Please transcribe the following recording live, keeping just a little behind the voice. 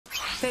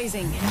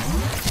Phasing.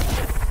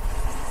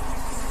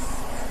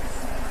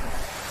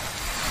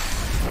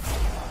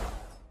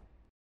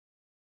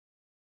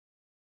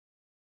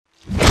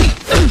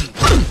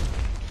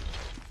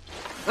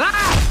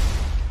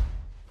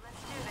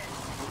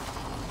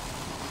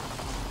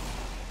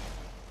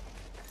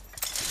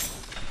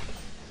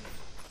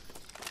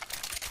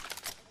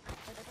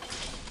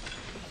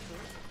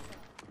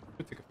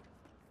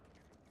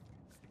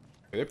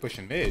 They're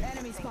pushing mid.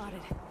 Enemy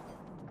spotted.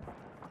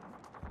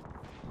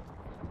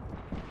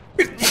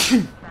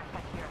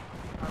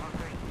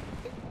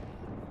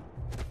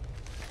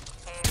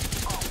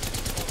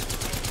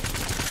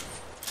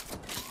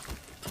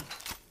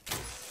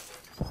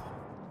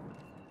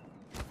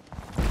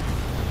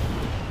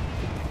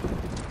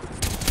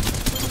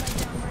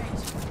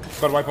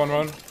 Got to wipe on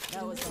run.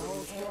 That was the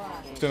whole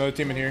squad. There's another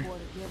team in here.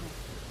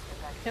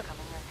 Yep. Come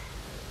behind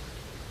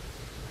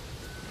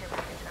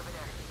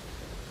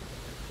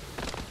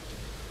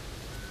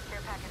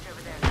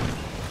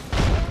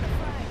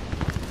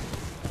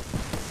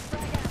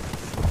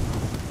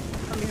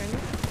you.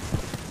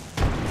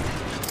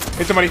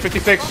 Hit somebody,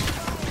 56.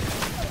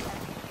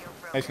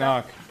 Nice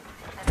knock.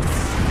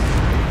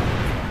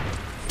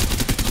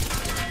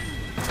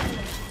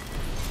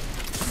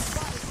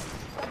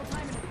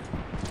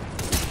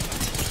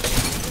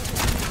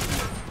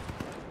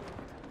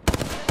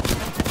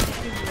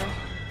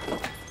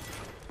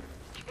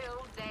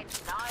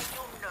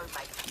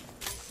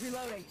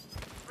 Reloading.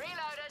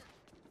 Reloading.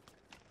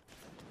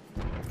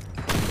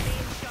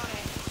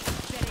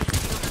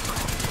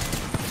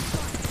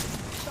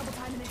 Double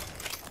timing it.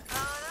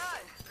 Oh no,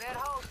 that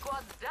whole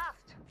squad's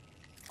dust.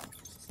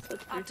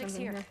 Let's do Optics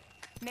something here.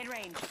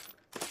 Mid-range.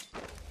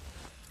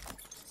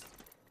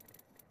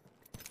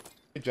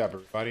 Good job,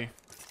 everybody.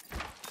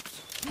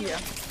 Yeah.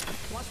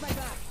 Watch my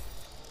back.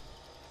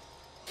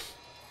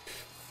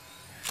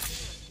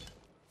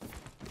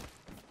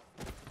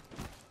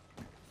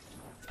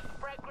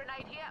 Frag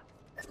grenade here.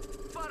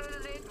 Spotted an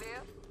egg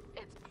there.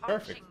 It's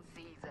Perfect. poaching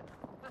season.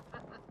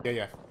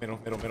 Yeah. Middle.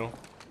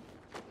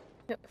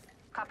 Yep.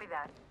 Copy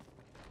that.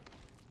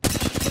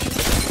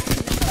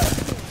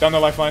 Down the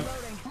lifeline.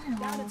 Reloading.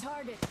 Down to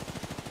target.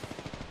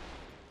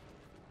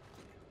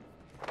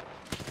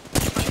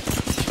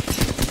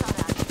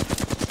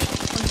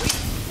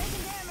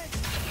 Taking damage.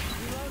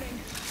 Reloading.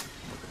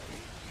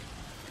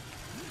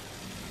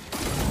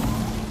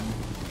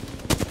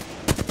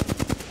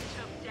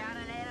 Took down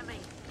an enemy.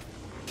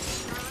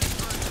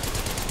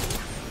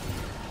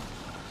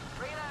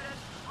 Reloaded.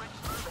 Switch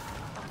moving.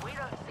 We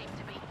don't seem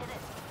to be in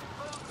it.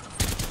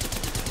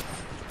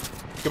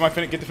 Move.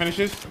 Get the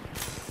finishes.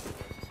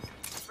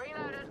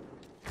 Reloaded.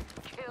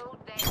 Killed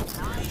them.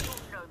 Nigel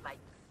no mates.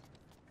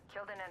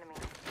 Killed an enemy.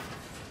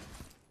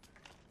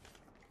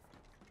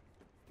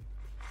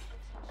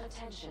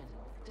 Attention,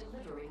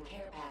 delivering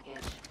care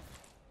package.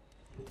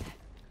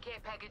 Care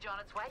package on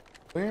its way.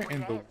 Where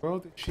in the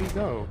world did she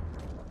go?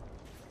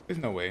 There's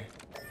no way.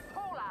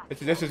 Call out.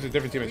 This is a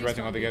different team that's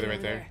resting all together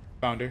right there.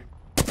 Found her.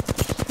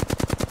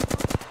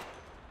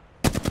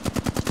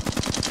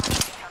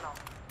 Tunnel.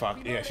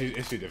 Fuck. Yeah,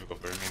 it's too difficult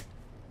for me.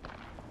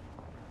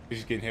 She's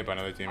just getting hit by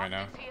another team right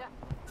now. Optics here.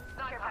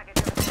 Care package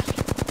over there.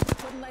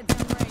 Putting lead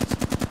down range.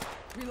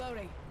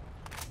 Reloading.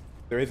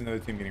 There is another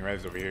team getting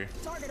rezzed over here.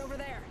 Target over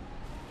there.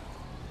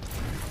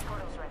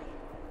 Portal's ready.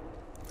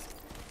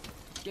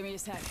 Give me a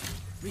sec.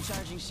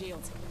 Recharging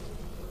shields.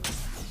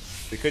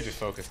 We could just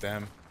focus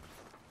them.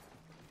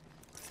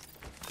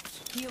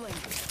 Healing.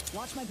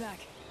 Watch my back.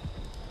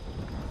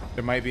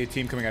 There might be a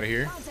team coming out of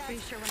here. Contact.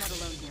 Pretty sure we're not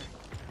alone here.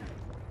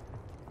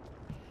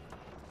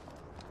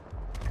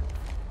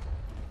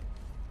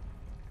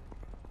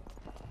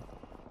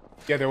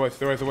 Yeah, there was.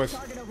 Target over We're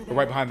there.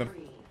 right behind them.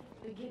 3.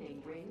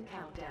 Beginning ring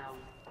countdown.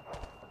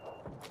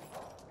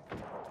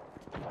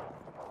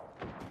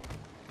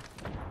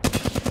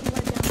 Putting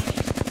lead down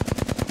range.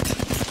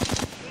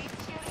 Keep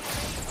shooting.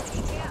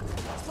 Here.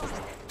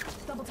 Spotted.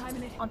 Double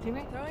timing it. On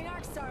teammate. Throwing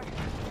arc star.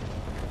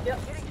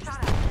 Yep. Getting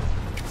shot at.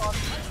 Arc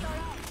star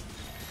out.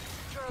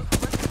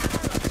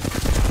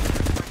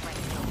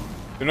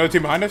 There's another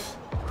team behind us.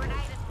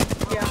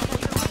 Yeah.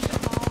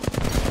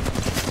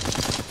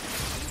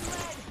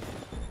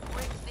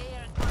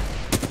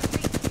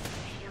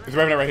 There's a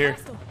Revenant right here.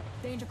 Hostile.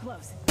 Danger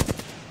close.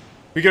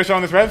 We get a shot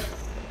on this Rev?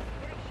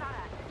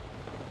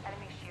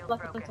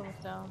 Left with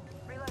almost down.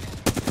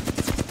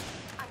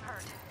 I'm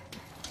hurt.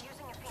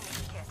 Using a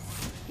Phoenix kit.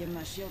 Give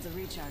my shields a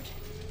recharge.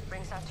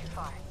 Rings not too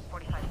far.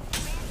 45. Being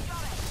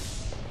shot at.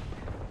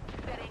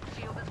 That ain't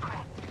shield is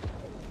cracked.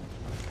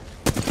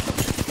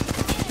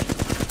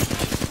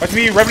 That's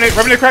me.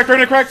 Revenant cracked.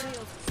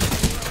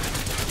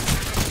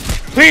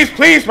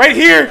 Please, right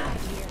here.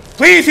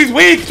 Please, he's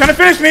weak. Trying to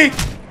finish me.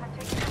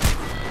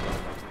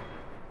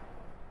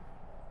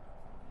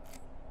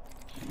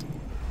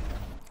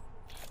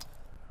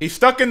 He's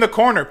stuck in the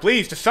corner.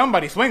 Please, just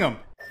somebody swing him.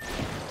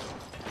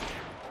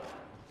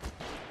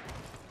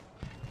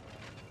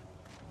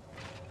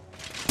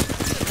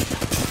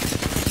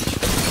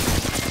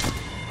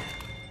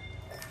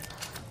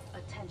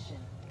 Attention,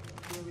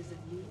 there is a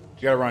new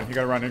You gotta run. You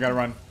gotta run. You gotta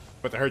run.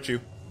 But to hurt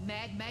you.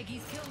 Mad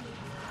Maggie's kill loop.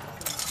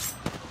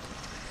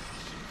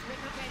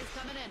 Replicators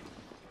coming in.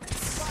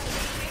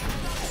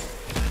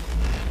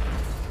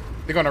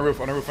 They go on a roof.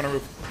 On a roof. On a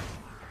roof.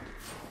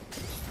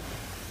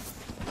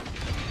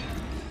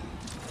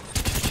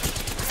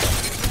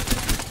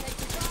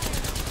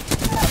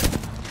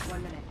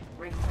 1 minute.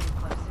 Ring's pretty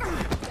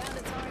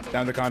close.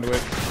 Down the conduit.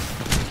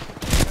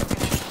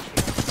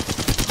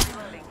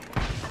 Reloading.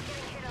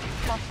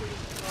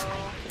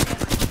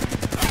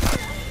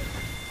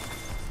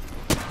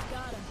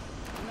 Got him.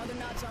 Another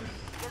notch on.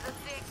 There's a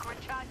sick.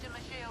 Recharging my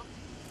shield.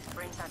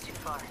 Ring's not too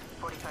far.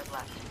 45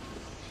 left.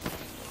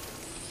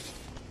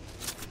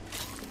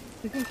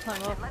 We can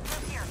climb up. Let's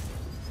move here.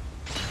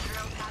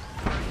 Drill past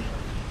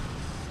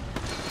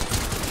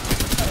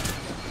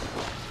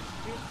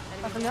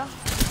Up and down.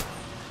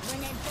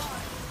 Ring ain't far.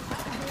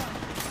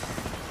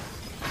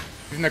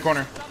 He's in that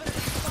corner.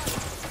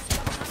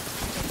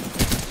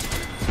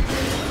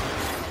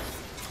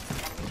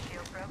 enemy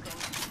shield broken.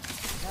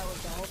 That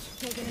was the whole.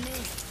 Taking a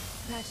knee.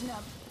 Patching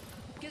up.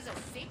 Gives a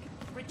sick.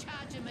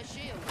 Recharging my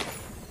shield.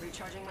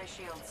 Recharging my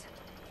shields.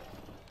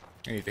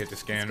 I need to hit the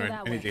scan, Let's go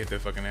right? that I need way. to hit the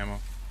fucking ammo.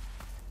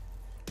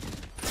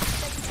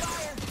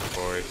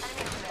 Boys.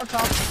 Up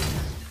top.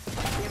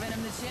 Giving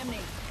him the chimney.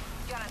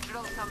 Gotta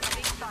drill some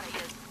big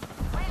sausages.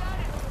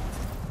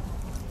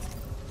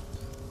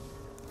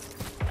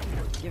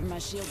 Give my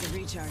shield a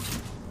recharge.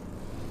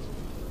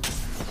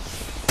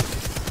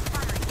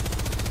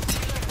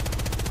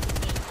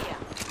 Yeah.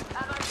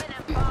 I'm open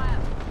and fire.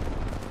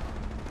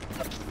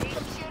 He's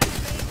shooting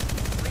me.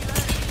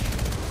 Reloading.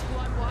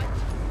 Squad watch.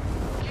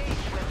 Jeez,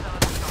 we're filling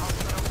up the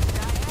hospital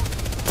today.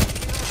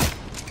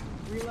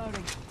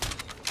 Reloading.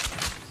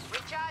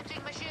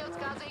 Recharging my shields,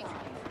 Guzzy.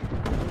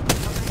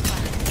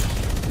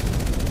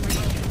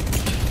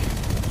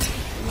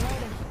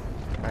 Reloading.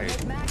 Nice.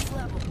 At max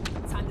level.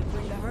 Time to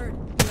bring the herd.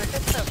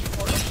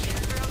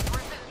 Drills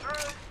ripping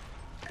through.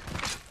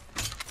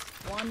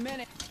 1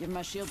 minute. Give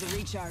my shield a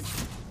recharge.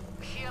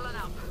 Healing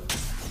up.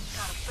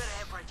 Got a bit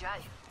of average,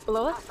 eh?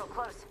 Below us? Hostile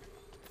close.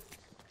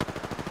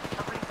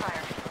 Opening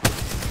fire.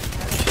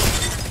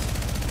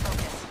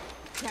 Focus.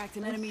 Cracked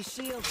an enemy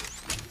shield.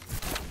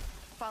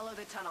 Follow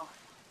the tunnel.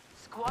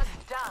 Squad's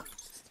done.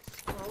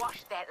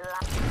 Squash that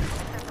last.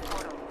 There's a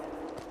portal.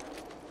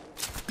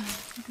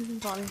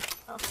 Body.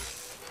 Oh.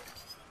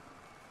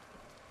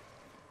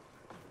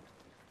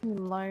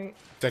 Light.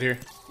 Is that here?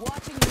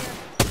 Watching here.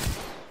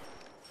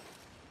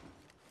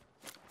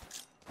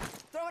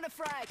 Throwing a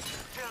frag.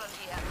 Drilling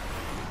here.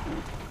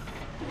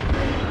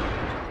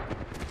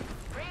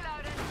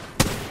 Reloading.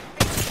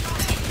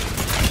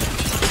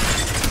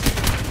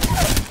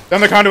 Down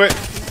the conduit.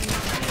 Reloading.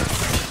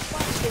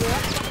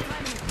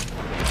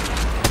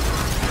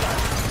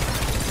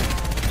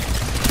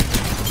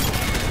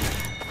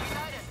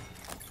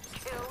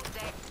 Kill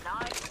that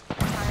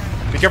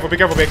knife. Be careful,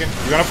 Bacon.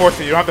 You're gonna force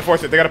it. You don't have to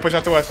force it. They gotta push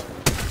out to us.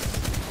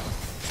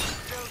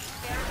 Drill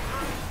tearing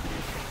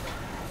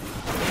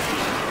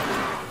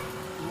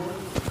through.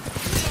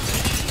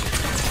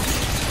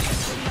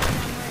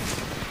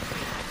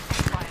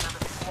 By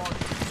another squad.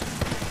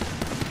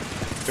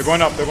 They're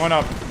going up. They're going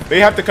up. They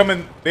have to come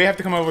in. They have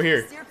to come over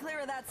here. Steer clear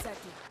of that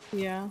sector.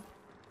 Yeah.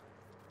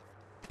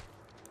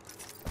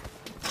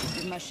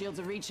 Give my shields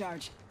a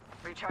recharge.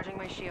 Recharging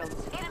my shields.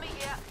 Enemy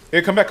here.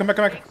 Hey, come back. Come back.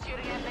 Come back. Big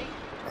shooting at me.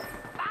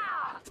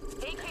 Ah!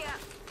 He here.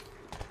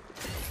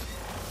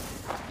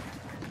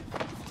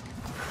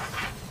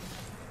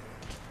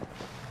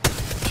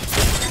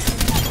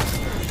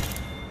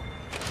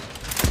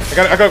 I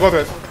gotta go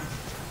through this.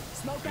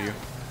 Smoke You. out.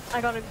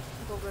 I gotta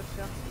go with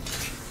you.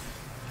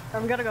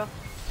 I'm gonna go.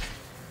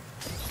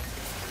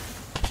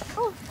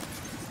 Oh.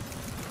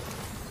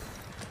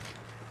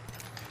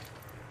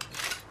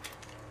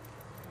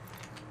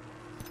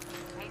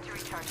 Need to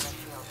recharge my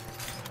shield.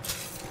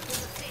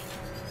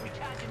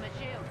 Recharging my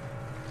shield.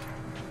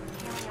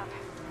 Healing up.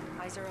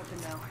 Eyes are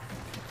open now.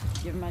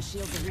 Give my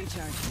shield a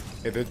recharge.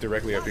 Yeah, they're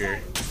directly up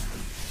here.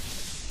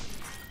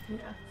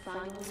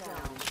 Final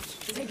round.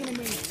 Taking a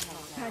knee.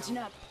 Patching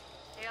up.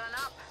 Healing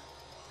up.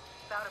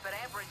 About a bit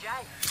average,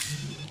 eh?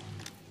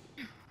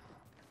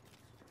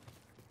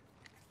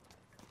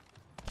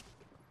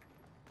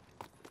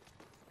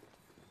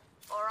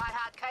 All right,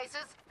 hard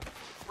cases.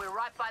 We're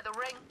right by the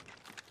ring.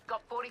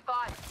 Got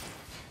 45.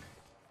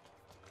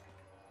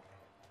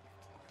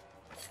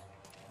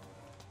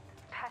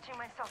 Patching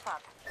myself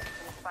up.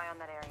 Gonna spy on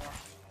that area.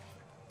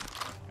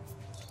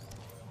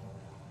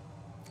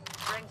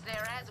 Rings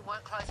near as and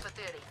weren't close for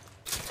 30.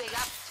 Big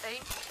up,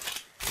 team.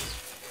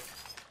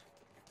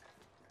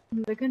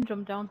 They can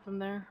jump down from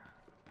there.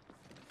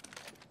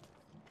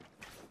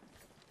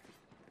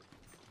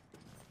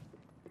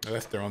 No,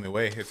 that's their only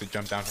way, is to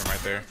jump down from right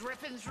there.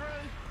 Dripping through.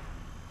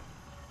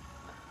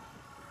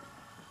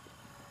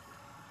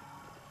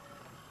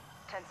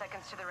 Ten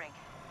seconds to the ring.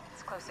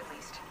 It's close at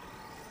least.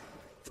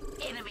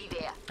 Enemy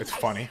there. It's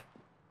funny.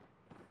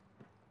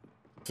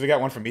 So they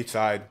got one from each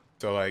side.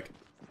 So like,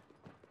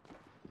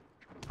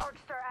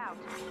 Arcstar out.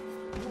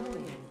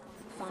 Warning.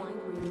 Final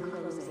ring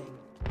closing.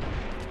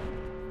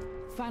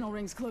 Final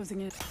ring's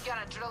closing in.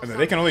 Gotta drill I mean,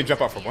 they can only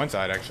jump off something from one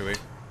side, actually.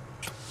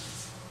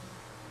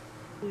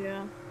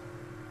 Yeah.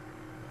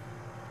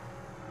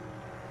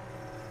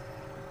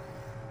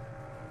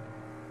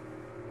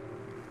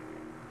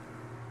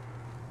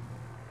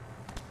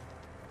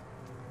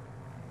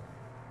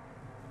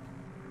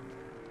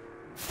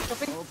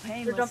 Jumping. Old They're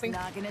painless jumping.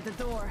 knocking at the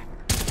door.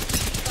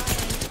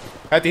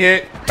 Patty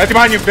hit. Patty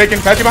behind you, Bacon.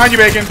 Patty behind you,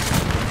 Bacon.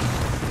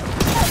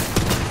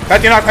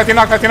 Patty knock, Patty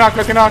knock, Patty knock,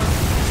 Patty knock.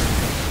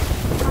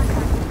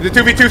 It's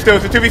a 2v2 still,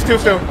 it's a 2v2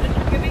 still.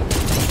 Give me.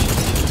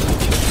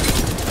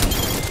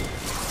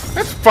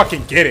 Let's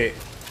fucking get it.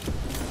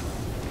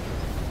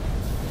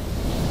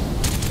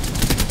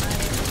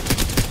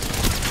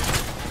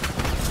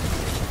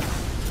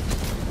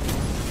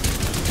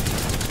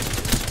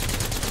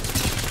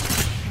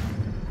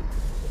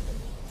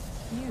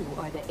 You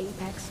are the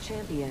Apex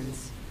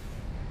Champions.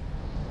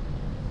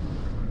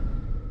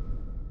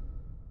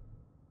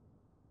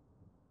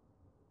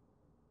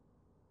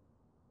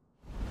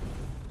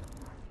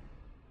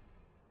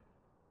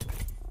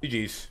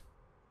 GG's.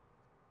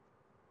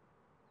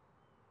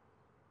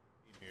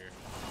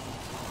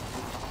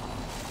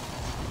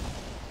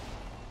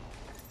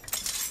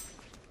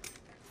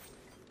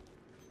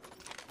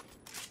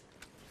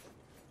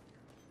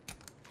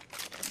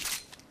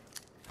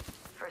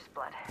 First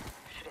blood.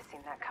 Should have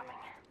seen that coming.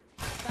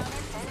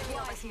 Enemy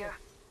over here.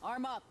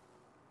 Arm up.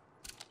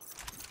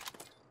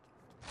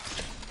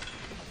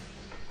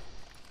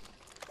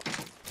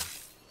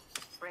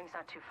 Ring's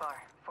not too far.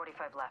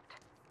 45 left.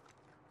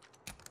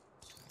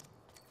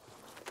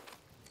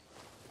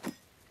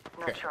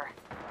 Not Okay. sure.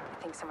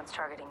 I think someone's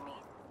targeting me.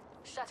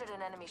 Shattered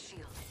an enemy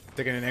shield.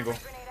 Taking an angle.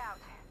 Grenade out.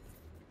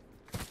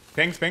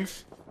 Pings,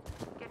 pings.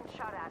 Getting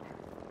shot at.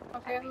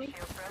 Okay, Enemy me.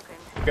 shield broken.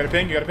 You got a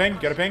ping, you got a ping, you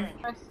got a ping.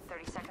 Nice.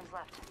 30 seconds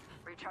left.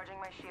 Recharging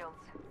my shields.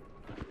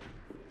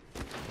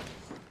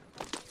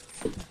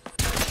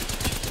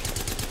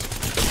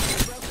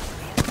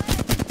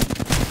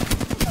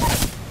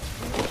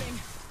 Moving.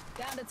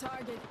 Down to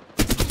target.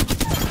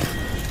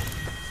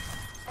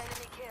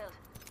 Enemy killed.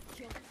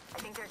 I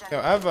think they're done. Yo,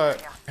 I have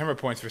hammer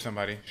points for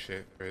somebody.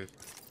 Shit, there is.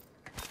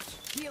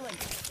 Healing.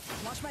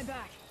 Watch my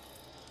back.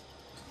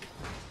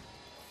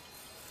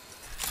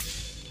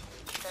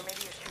 There may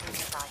be a shooting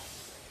nearby.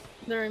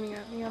 They're aiming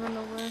at me. I don't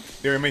know where.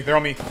 They're on me, they're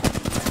on me.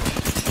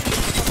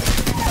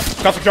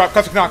 Caustic drop,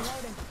 Caustic knocks.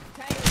 Loading.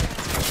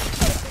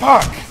 Tango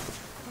down. Fuck!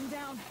 I'm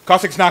down.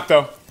 Caustic's knocked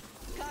though.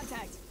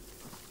 Contact.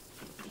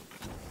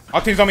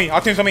 All teams on me, all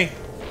teams on me.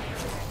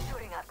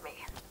 Shooting at me.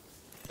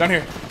 Down here.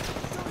 Don't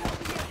help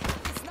me yet.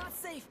 It's not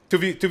safe.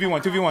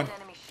 2v1, 2v1.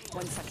 Enemy shield.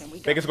 1 second. We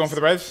got Vegas going for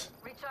the res.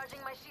 Recharging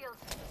my shields.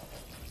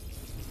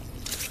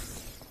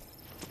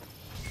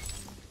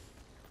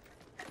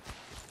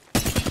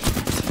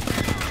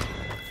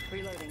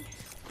 Reloading.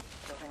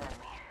 Killed an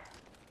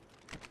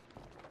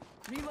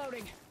enemy.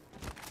 Reloading.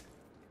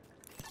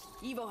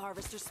 Evo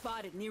harvester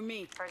spotted near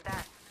me. Heard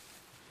that.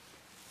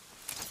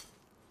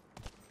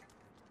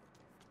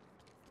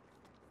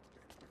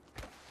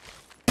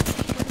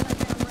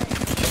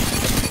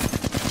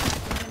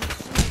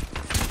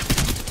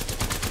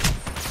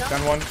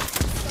 Down one. They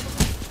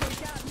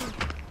got me.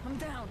 I'm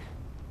down.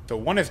 So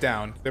one is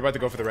down. They're about to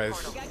go for the res.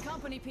 We got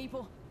company,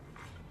 people.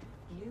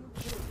 New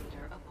kill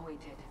leader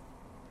appointed.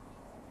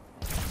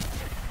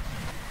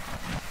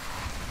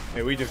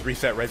 Yeah, we just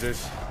reset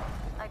reses.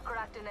 I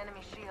cracked an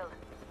enemy shield.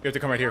 You have to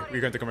come right here.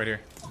 You're going to come right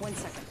here. 1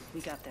 second. We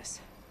got this.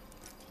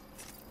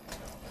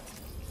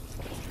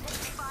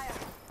 Fire.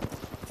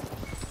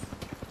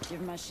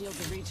 Give my shield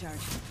a recharge.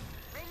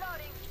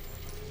 Reloading.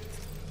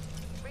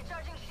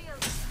 Recharging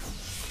shields.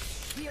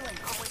 Healing.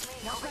 Come with me.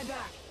 Watch my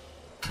back.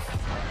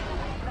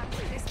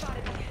 They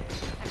spotted me.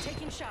 I'm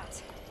taking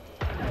shots.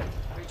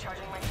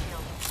 Recharging my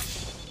shield.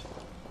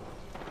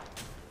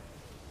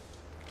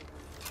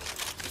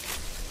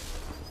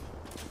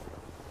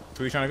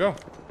 Who are you trying to go?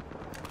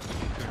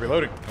 Just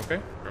reloading. Okay,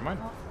 never mind.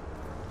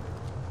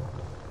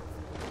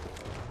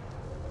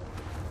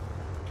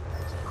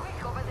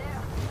 Quick, over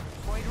there.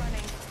 Void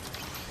running.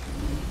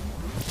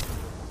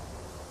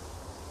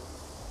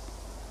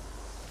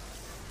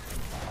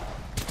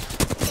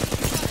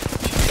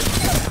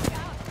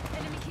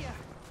 Enemy here.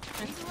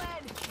 He's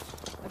red.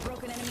 I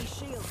broke an enemy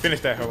shield. Finish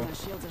that hoe. My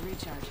shield's a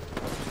recharge.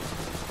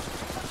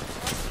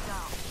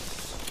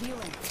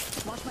 Healing.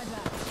 Watch my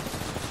back.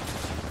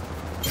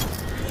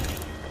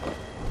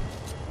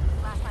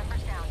 Last my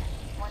first down.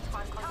 One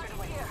squad closer to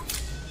win.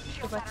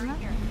 Shield Back to battery that.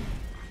 here.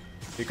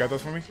 You got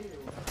those for me?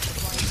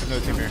 There's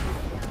another team here.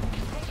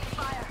 Taking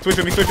fire. Switch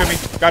with me, switch with me.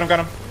 Got him, got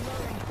him.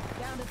 Reloading.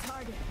 Down to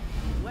target.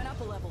 Went up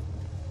a level.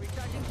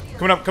 Recharging shield.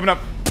 Coming up, coming up.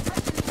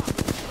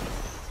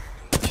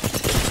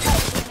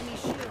 Enemy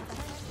shield.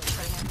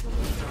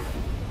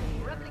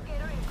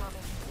 Replicator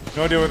incoming.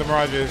 No idea where the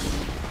Mirage is.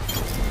 Cracked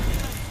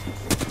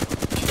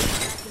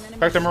an enemy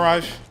Back to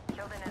Mirage.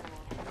 Killed an enemy.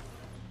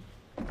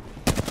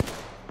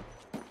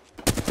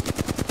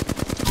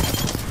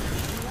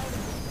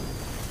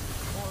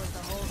 That was the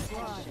whole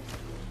squad.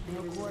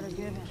 No quarter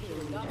given.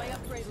 Got my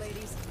upgrade,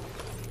 ladies.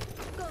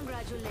 Congratulations.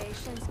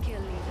 Congratulations, kill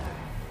leader.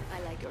 I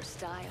like your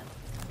style.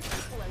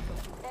 Welcome.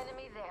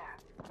 Enemy there.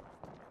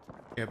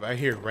 Yeah, but I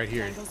hear right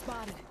here. Tango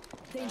spotted.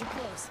 Danger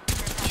close.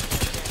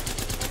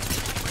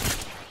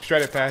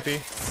 Shred it, Pathy.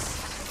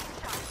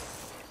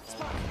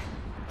 Spotted.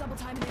 Double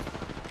timing it.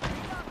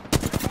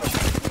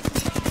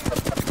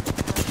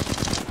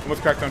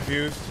 Almost cracked on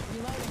fuse.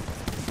 Reloading.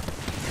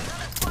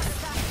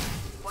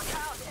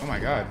 Oh my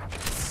god.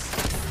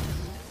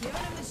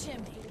 Giving him the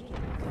chimney.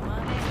 Come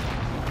on in.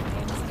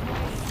 Aim is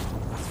away.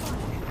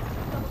 Spotted.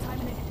 Double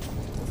timing it.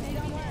 Stay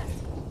on left.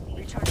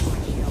 Recharging my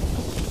shield.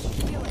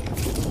 Feel it.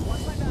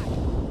 Watch my back.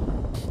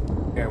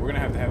 Yeah, we're gonna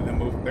have to have them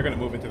move. They're gonna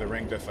move into the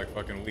ring just like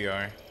fucking we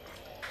are.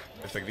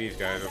 Just like these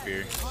guys up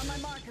here. On my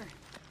marker.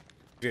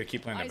 We gotta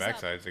keep playing their Eyes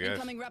up. backsides, I guess.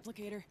 Incoming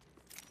replicator.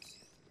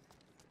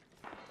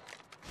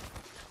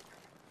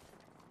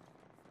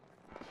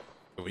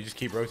 If we just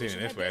keep rotating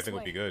this way, I think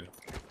we'll be good.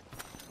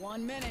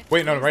 1 minute.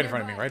 Wait, no, Rings right in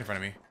front of me, nearby. right in front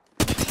of me.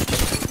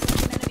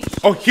 Enemy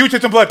Oh, huge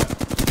hit some blood!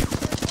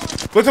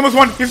 Blood's almost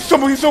one! He's still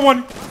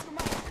one!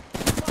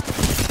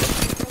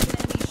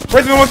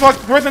 Resident almost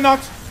locked! Resident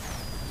knocked!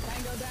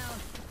 Tango down.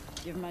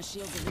 Give my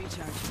shield a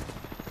recharge.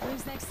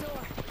 Rings next door.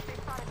 They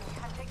spotted me.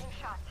 I'm taking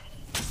shots.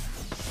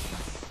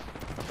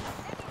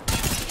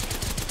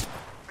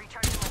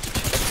 Recharging my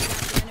shield.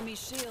 Cracked an enemy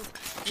shield.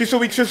 She's so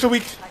weak, she's so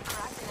weak! I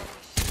cracked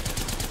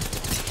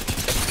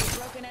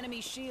an enemy shield. Broken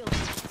enemy shield.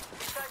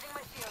 Recharging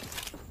my shield.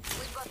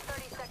 We've got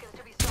 30 seconds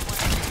to be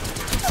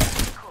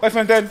somewhere.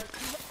 Lifeline dead!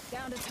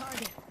 Down to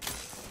target.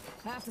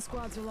 Half the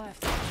squads are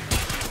left.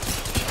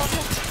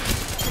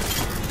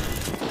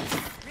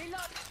 Reload.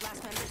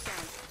 Last man to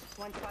stand.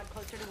 One squad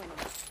closer to winning.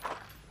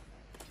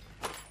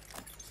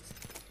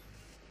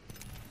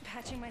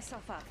 Patching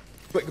myself up.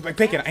 But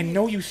Bacon, I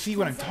know you see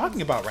what I'm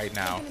talking about right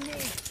now. Taking a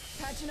knee.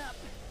 Patching up.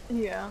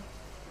 Yeah.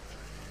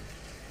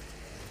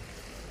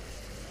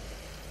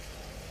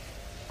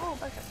 Oh,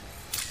 okay.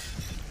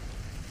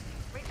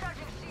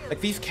 Recharging shield. Like,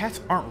 these cats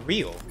aren't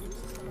real.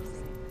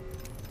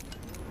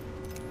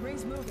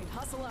 Rings moving.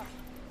 Hustle up.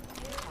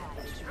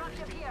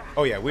 Structure here.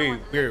 Oh yeah,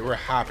 we're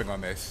hopping on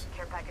this.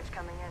 Care package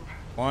coming in.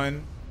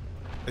 One.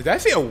 Did I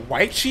see a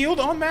white shield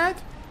on Matt?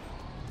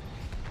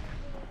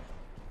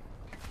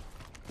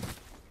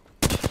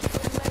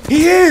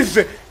 He is!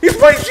 He's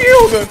white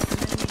shield!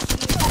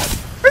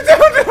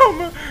 Down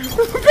him!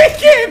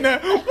 Bacon!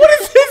 What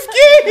is this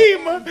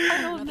game?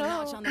 Another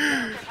notch on the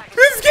belt.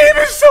 This game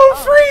is so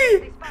free!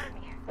 They spotted me.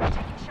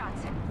 Taking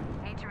shots.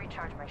 Need to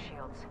recharge my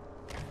shields.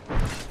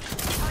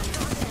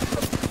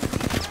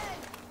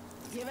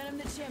 Giving him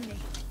the chimney.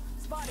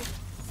 Spotted.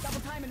 Double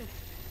timing it.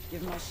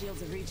 Give my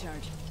shields a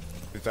recharge.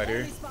 Is that here?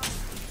 Enemy spotted.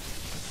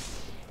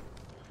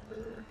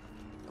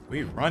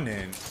 We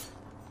running.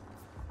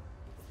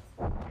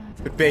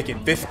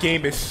 Bacon, this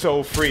game is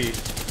so free.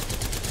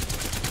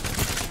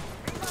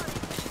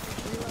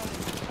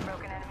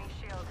 Broken enemy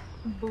shield.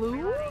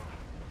 Blue?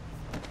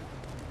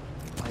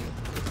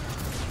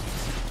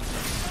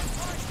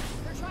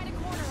 They're trying to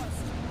corner us.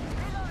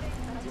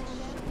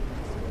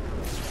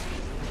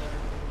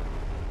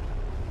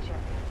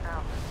 Champion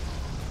now.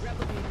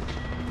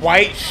 Replicator.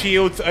 White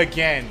shields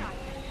again.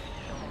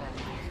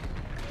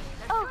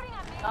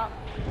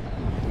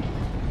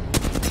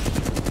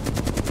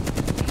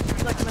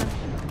 Look,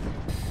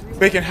 man.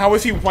 Bacon, how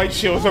is he white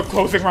shields of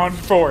closing round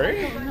 4?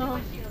 No.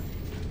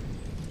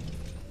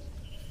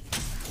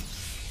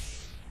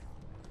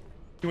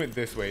 He went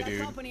this way, Got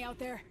dude. company out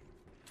there.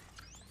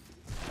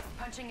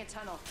 Punching a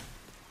tunnel.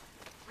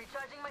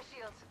 Recharging my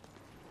shields.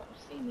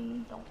 See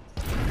me, don't.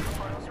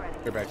 Portal's ready.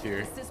 They're back here.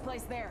 It's this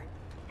place there.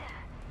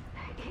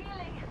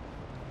 Healing.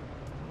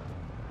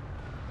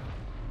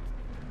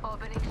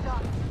 Opening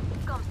shot.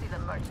 Come see the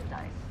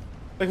merchandise.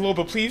 Like,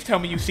 Loba, please tell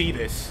me you see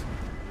this.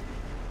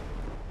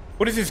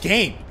 What is this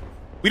game?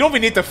 We don't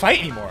even need to fight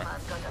anymore.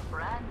 I've got a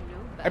brand new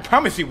I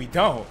promise you we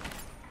don't.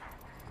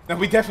 No,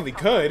 we definitely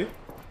could.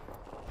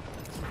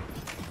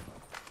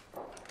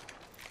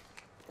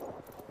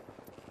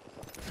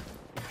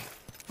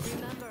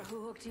 Remember who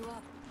hooked you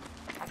up.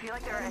 I feel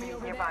like there are Enemy enemies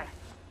over nearby.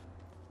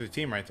 There's a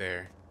team right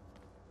there.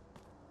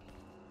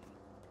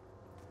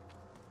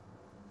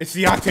 It's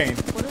the Octane.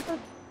 What is it?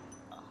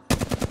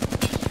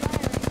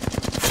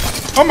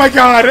 Oh my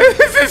god!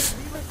 This is...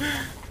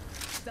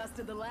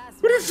 Dusted the last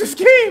What is this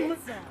game?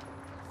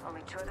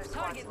 Only 2 other squads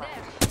Target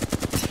left. there.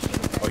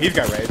 Oh, he's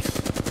got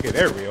reds. Okay,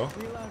 they're real.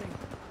 Reloading.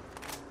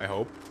 I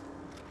hope.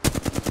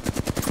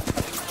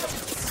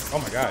 Oh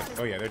my god.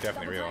 Oh yeah, they're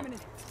definitely real. Timing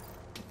it.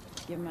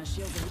 Give my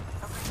shield a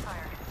Opening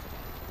fire.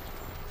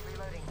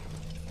 Reloading.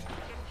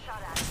 Getting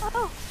shot at.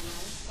 Oh!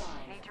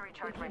 Need to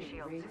recharge my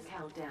shields. Ring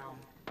countdown.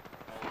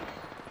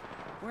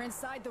 We're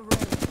inside the ring. One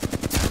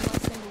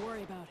less thing to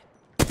worry about.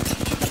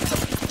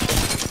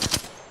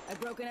 I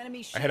broke an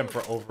enemy shield. I hit him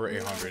for over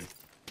 800.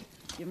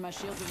 Give my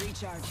shield a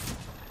recharge.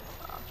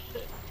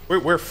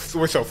 We're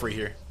so free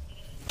here.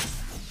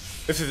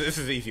 This is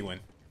an easy win.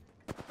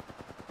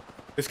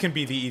 This can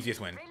be the easiest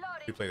win.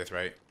 If we play this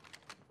right.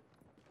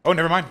 Oh,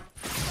 never mind.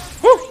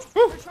 Woo!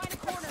 Woo! They're trying to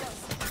corner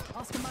us.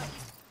 Oscar Mike,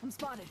 I'm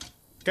spotted.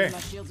 Okay. Give my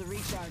shields a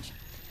recharge.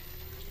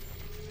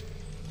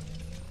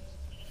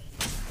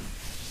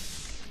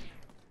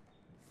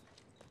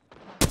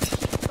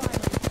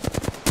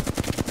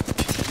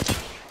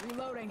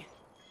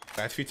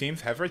 last few teams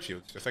have red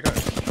shields, just like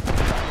us.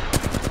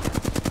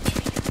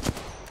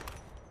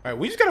 Alright,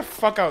 we just gotta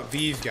fuck out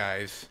these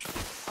guys.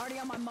 Already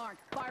on my mark.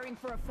 Firing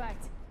for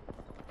effect.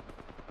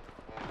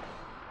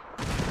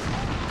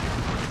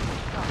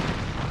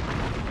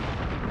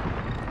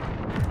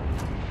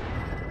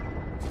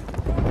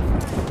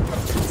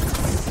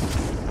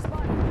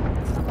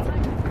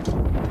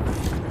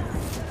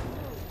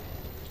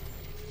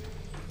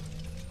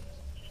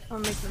 I'll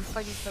make them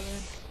fight each other.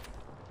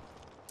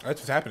 That's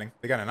what's happening.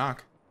 They got a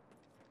knock.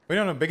 Wait,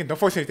 no, Bacon, don't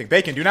force anything.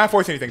 Bacon, do not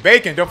force anything.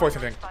 Bacon, don't force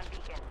anything. Spawn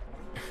beacon.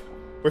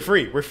 We're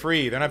free. We're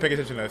free. They're not paying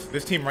attention to us.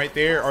 This team right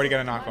there already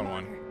got a knock on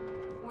one.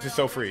 This is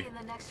so free. In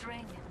the next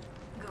ring.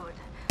 Good.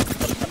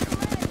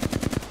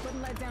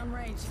 Couldn't let down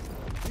range.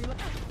 Reload.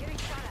 Getting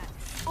shot at.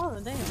 Oh,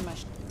 damn.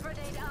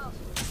 Grenade out.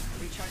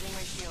 Recharging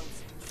my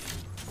shields.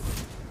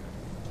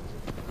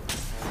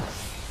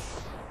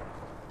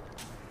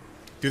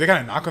 Dude, they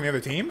got a knock on the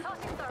other team?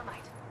 Tossing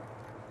thermite.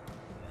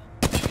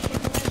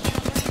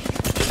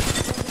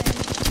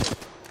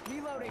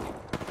 Reloading.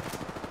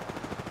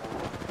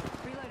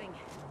 Reloading.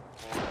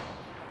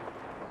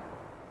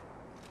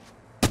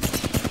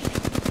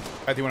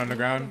 Got the one on the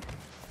ground.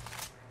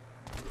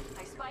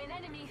 I spy an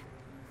enemy.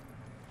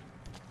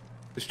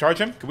 Just charge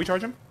him. Can we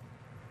charge him?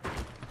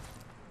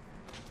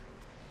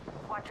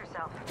 Watch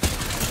yourself.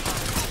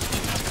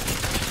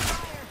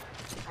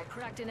 I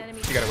cracked an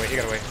enemy. You gotta wait. You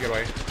gotta wait. You gotta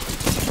wait.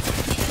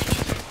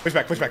 Push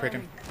back,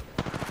 Bacon.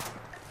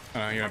 Oh,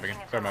 no, you're not Bacon.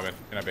 Sorry, my bad.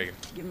 You're not Bacon.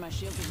 Give my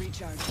shield to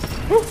recharge.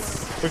 Woo!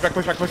 Push back.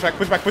 Need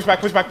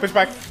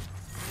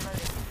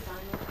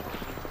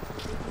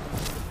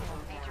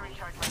to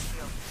recharge my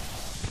shield.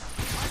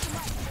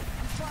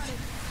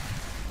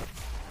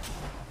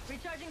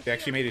 Recharging They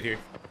actually made it here.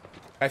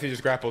 Actually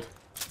just grappled.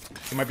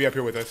 He might be up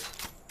here with us.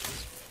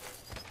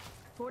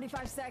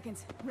 45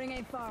 seconds. Ring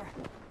ain't far.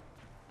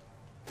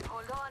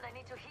 Hold on, I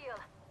need to heal.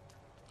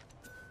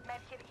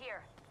 Medkit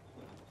here.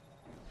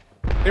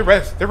 They're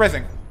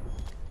rezzing.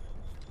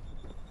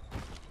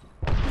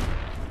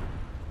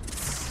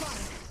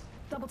 Spotted.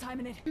 Double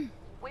timing it.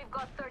 We've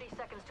got 30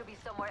 seconds to be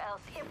somewhere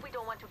else if we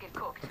don't want to get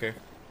cooked. Okay.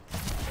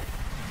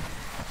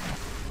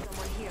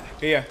 Someone here.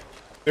 Yeah.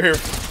 They're here.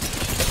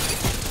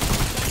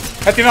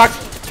 That's the knock.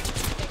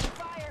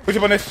 Fire. Push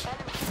up on this.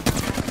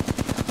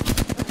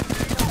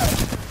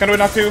 Gonna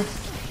knock two.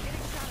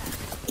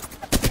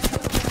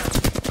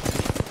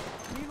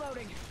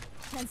 Reloading.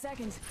 10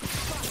 seconds.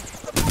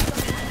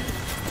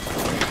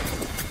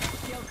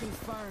 Kill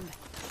confirmed.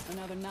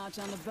 Another notch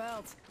on the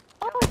belt.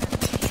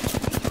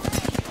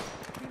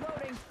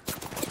 Reloading.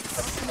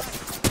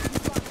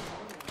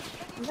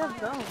 Let's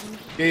go.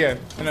 Yeah.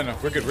 No.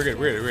 We're good.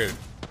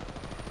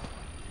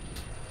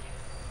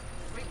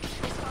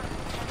 Respond.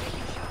 I'm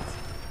taking shots.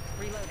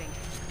 Reloading.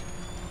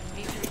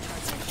 Need to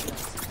recharge my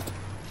shields.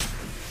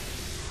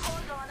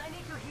 Hold on, I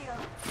need to heal.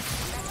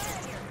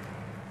 Medkit here.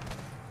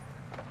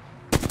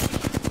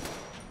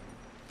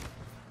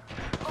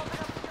 Open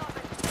up shop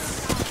and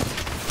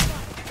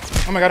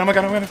Oh my god.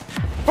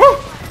 Woo!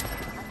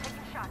 I'm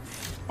taking shots.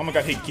 Oh my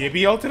god. Hey,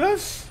 Gibby ulted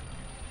us?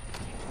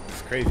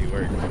 It's crazy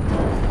work.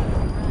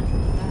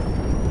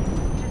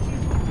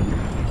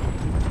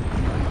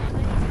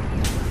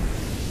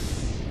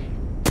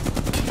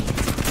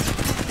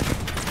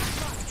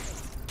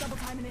 Double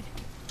timing it.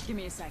 Give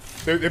me a sec.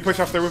 They push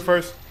off the roof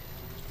first.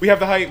 We have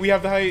the height.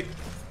 Reloading.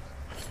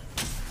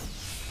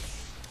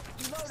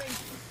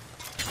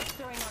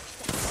 Throwing out.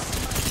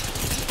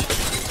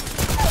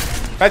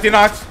 That's the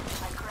knocked.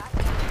 I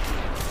cracked.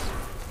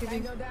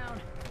 Tango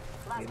down.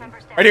 Last member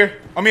standing. Right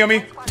here. On me.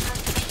 Squad member.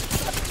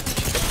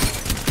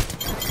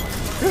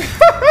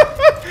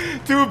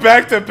 Two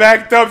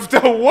back-to-back dubs.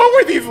 What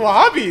were these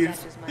lobbies?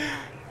 That was my eye.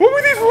 What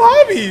were these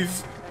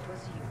lobbies? That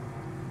was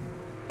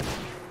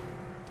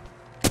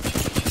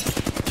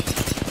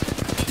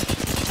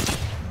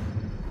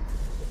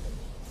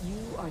you.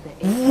 You are the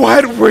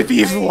What were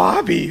these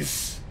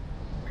lobbies?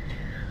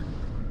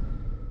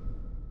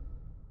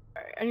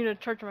 Alright, I need to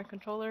charge my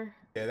controller.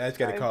 Yeah, that's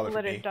gotta call it for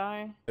Let me. it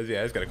die.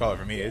 Yeah, that's gotta call it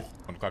for me. It's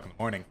 1 o'clock in the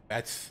morning.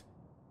 That's...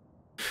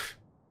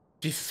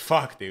 Jesus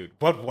fuck, dude.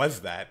 What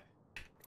was that?